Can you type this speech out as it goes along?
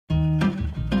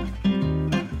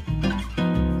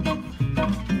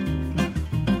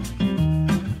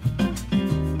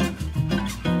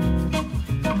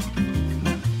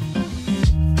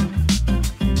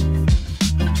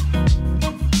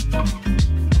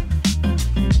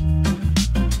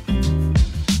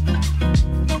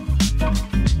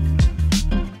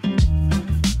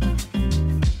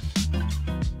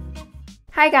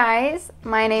Hi guys,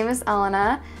 my name is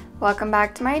Elena. Welcome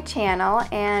back to my channel,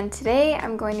 and today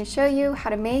I'm going to show you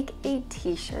how to make a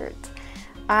t-shirt.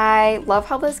 I love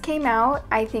how this came out.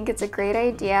 I think it's a great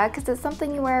idea because it's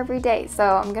something you wear every day, so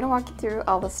I'm going to walk you through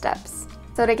all the steps.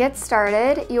 So to get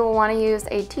started, you will want to use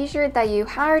a t-shirt that you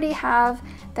already have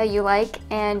that you like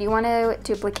and you want to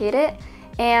duplicate it,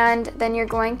 and then you're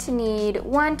going to need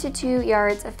 1 to 2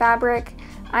 yards of fabric.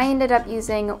 I ended up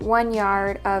using 1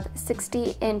 yard of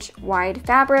 60-inch wide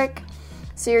fabric.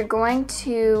 So you're going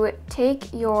to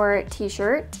take your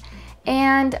t-shirt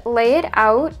and lay it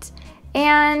out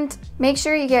and make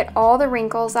sure you get all the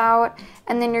wrinkles out,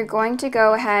 and then you're going to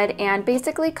go ahead and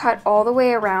basically cut all the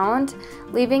way around,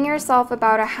 leaving yourself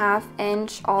about a 1/2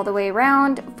 inch all the way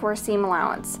around for seam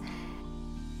allowance.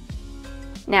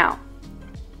 Now,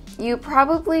 you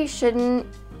probably shouldn't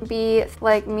be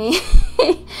like me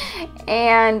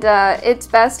and it's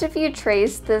best if you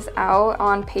trace this out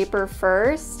on paper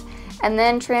first and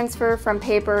then transfer from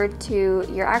paper to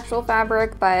your actual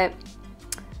fabric, but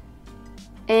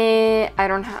I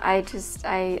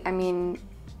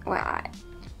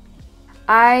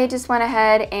just went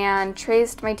ahead and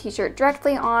traced my t-shirt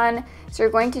directly on. So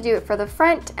you're going to do it for the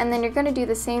front, and then you're going to do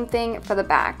the same thing for the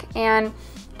back. And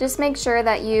just make sure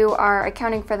that you are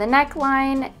accounting for the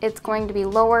neckline. It's going to be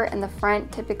lower in the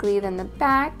front typically than the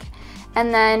back.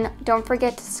 And then don't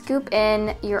forget to scoop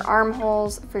in your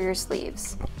armholes for your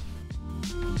sleeves.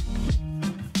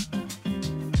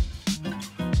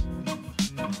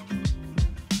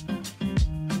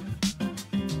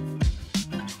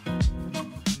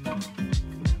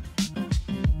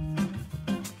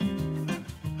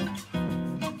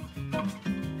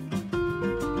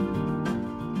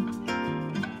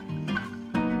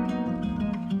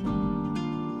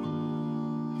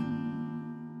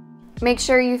 Make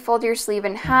sure you fold your sleeve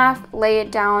in half, lay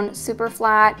it down super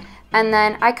flat, and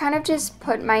then I kind of just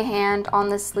put my hand on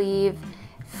the sleeve,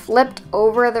 flipped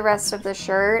over the rest of the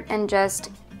shirt, and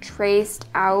just traced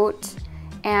out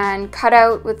and cut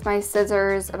out with my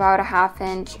scissors about a 1/2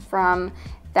 inch from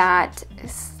that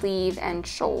sleeve and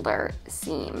shoulder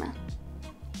seam.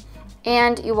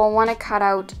 And you will want to cut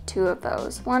out 2 of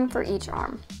those, 1 for each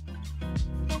arm.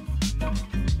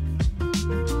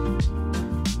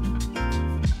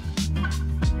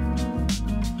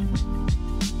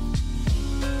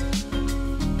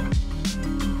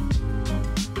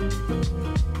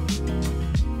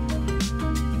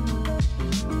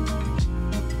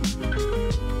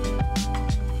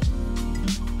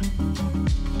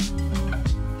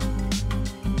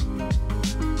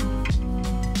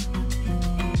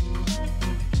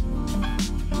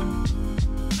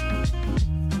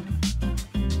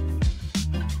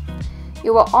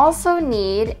 You will also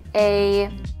need a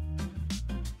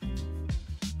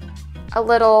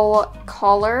little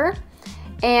collar,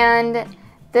 and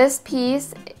this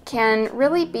piece can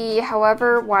really be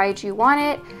however wide you want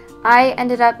it. I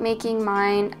ended up making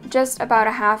mine just about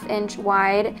a 1/2 inch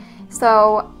wide,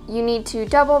 so you need to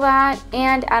double that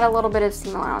and add a little bit of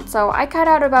seam allowance. So I cut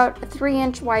out about a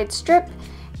 3-inch wide strip,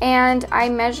 and I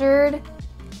measured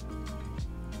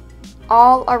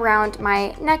all around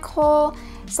my neck hole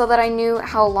so that I knew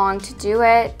how long to do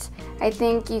it. I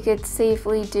think you could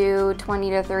safely do 20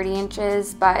 to 30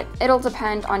 inches, but it'll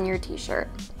depend on your t-shirt.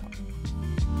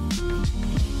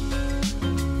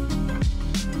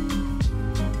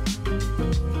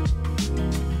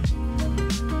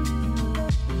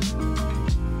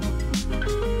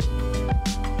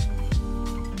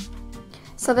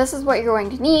 So this is what you're going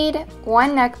to need: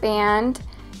 1 neckband,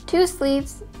 2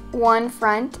 sleeves, 1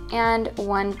 front, and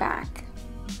 1 back.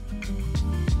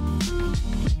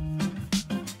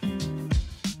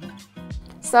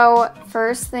 So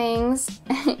first things,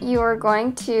 you are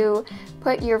going to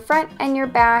put your front and your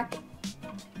back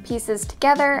pieces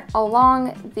together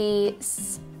along the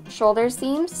shoulder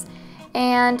seams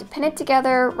and pin it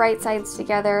together, right sides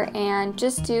together, and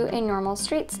just do a normal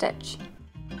straight stitch.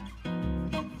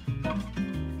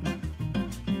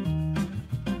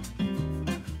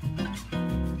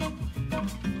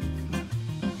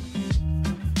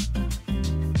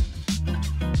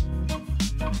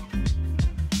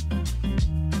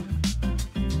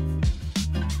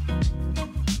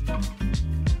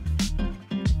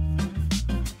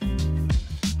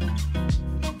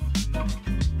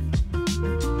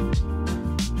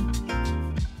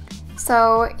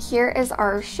 So here is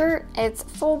our shirt. It's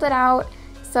folded out,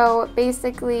 so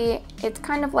basically it's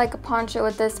kind of like a poncho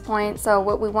at this point. So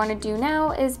what we want to do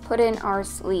now is put in our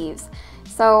sleeves.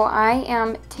 So I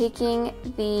am taking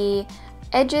the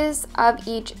edges of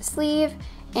each sleeve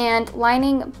and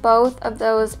lining both of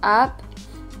those up,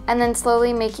 and then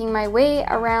slowly making my way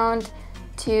around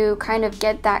to kind of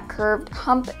get that curved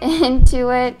hump into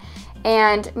it,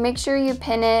 and make sure you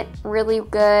pin it really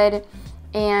good,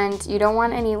 and you don't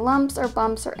want any lumps or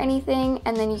bumps or anything.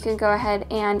 And then you can go ahead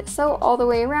and sew all the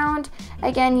way around,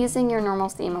 again using your normal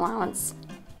seam allowance.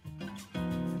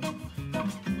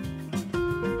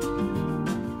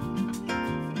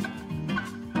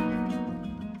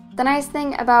 The nice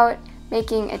thing about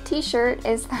making a t-shirt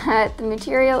is that the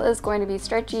material is going to be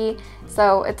stretchy,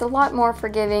 so it's a lot more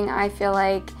forgiving, I feel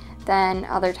like, than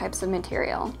other types of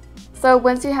material. So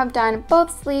once you have done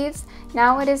both sleeves,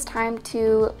 now it is time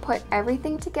to put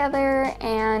everything together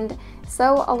and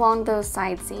sew along those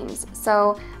side seams.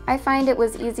 So I find it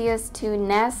was easiest to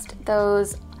nest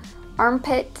those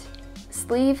armpit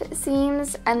sleeve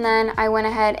seams, and then I went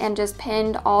ahead and just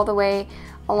pinned all the way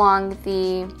along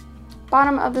the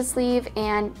bottom of the sleeve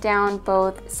and down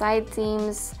both side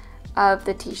seams of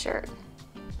the t-shirt.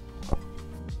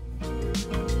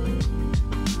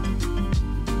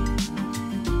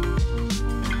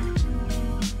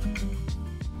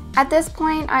 At this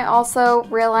point, I also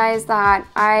realized that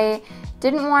I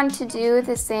didn't want to do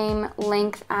the same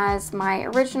length as my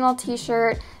original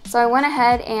t-shirt, so I went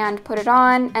ahead and put it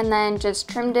on and then just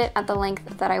trimmed it at the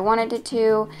length that I wanted it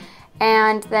to,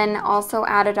 and then also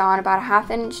added on about a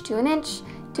 ½ inch to an inch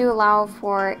to allow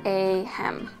for a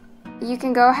hem. You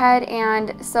can go ahead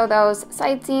and sew those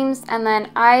side seams, and then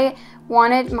I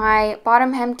wanted my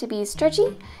bottom hem to be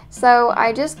stretchy, so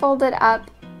I just folded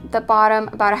up the bottom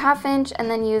about a ½ inch and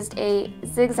then used a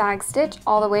zigzag stitch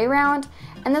all the way around,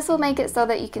 and this will make it so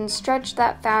that you can stretch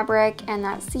that fabric and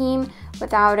that seam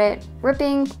without it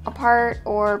ripping apart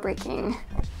or breaking.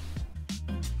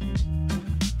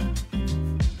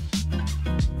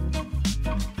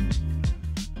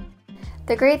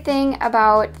 The great thing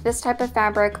about this type of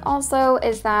fabric also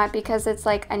is that because it's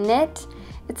like a knit,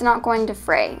 it's not going to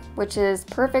fray, which is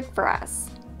perfect for us.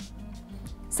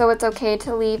 So it's okay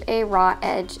to leave a raw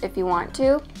edge if you want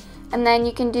to. And then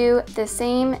you can do the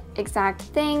same exact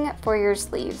thing for your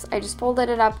sleeves. I just folded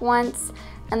it up once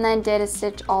and then did a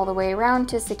stitch all the way around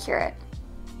to secure it.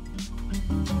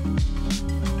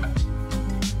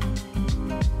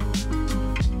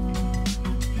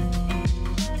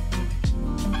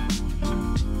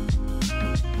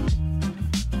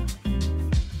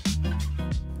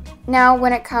 Now,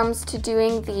 when it comes to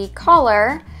doing the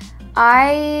collar,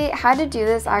 I had to do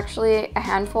this actually a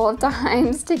handful of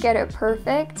times to get it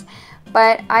perfect,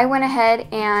 but I went ahead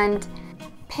and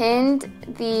pinned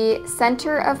the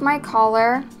center of my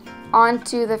collar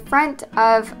onto the front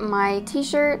of my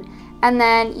t-shirt, and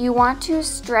then you want to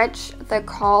stretch the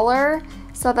collar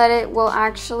so that it will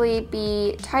actually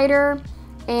be tighter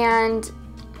and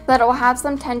that it will have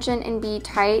some tension and be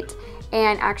tight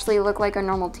and actually look like a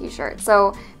normal t-shirt.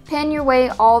 So pin your way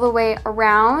all the way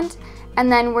around, and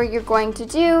then what you're going to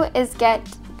do is get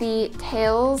the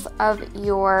tails of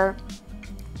your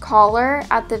collar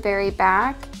at the very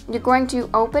back. You're going to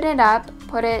open it up,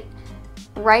 put it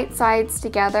right sides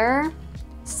together,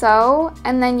 sew,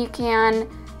 and then you can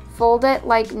fold it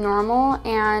like normal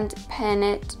and pin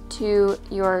it to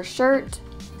your shirt,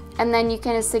 and then you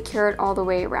can secure it all the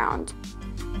way around.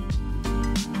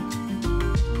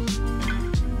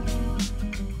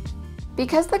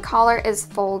 Because the collar is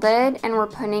folded and we're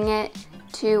pinning it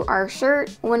to our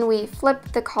shirt, when we flip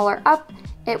the collar up,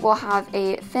 it will have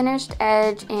a finished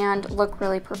edge and look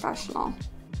really professional.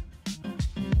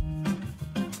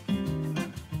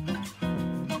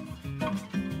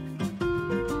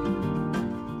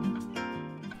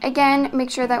 Again,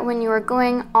 make sure that when you are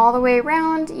going all the way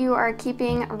around, you are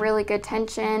keeping really good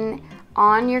tension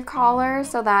on your collar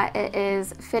so that it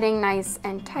is fitting nice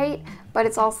and tight, but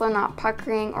it's also not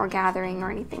puckering or gathering or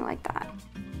anything like that.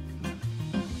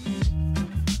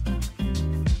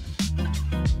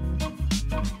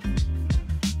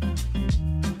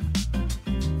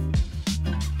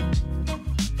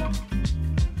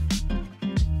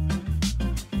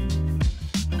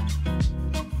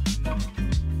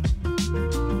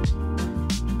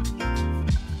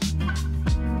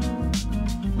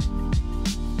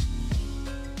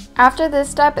 After this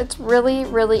step, it's really,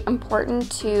 really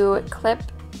important to clip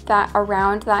that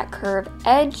around that curved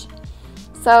edge.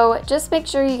 So just make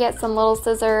sure you get some little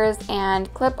scissors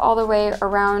and clip all the way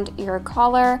around your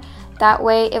collar. That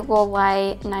way it will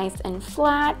lie nice and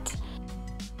flat.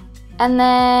 And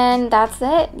then that's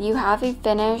it. You have a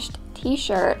finished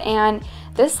t-shirt. And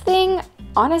this thing,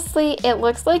 honestly, it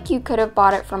looks like you could have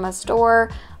bought it from a store.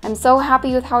 I'm so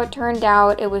happy with how it turned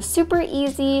out. It was super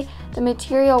easy. The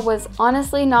material was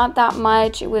honestly not that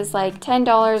much. It was like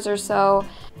 $10 or so.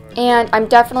 And I'm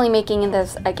definitely making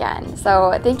this again.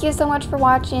 So thank you so much for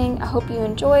watching. I hope you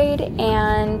enjoyed,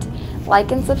 and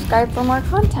like and subscribe for more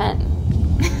content.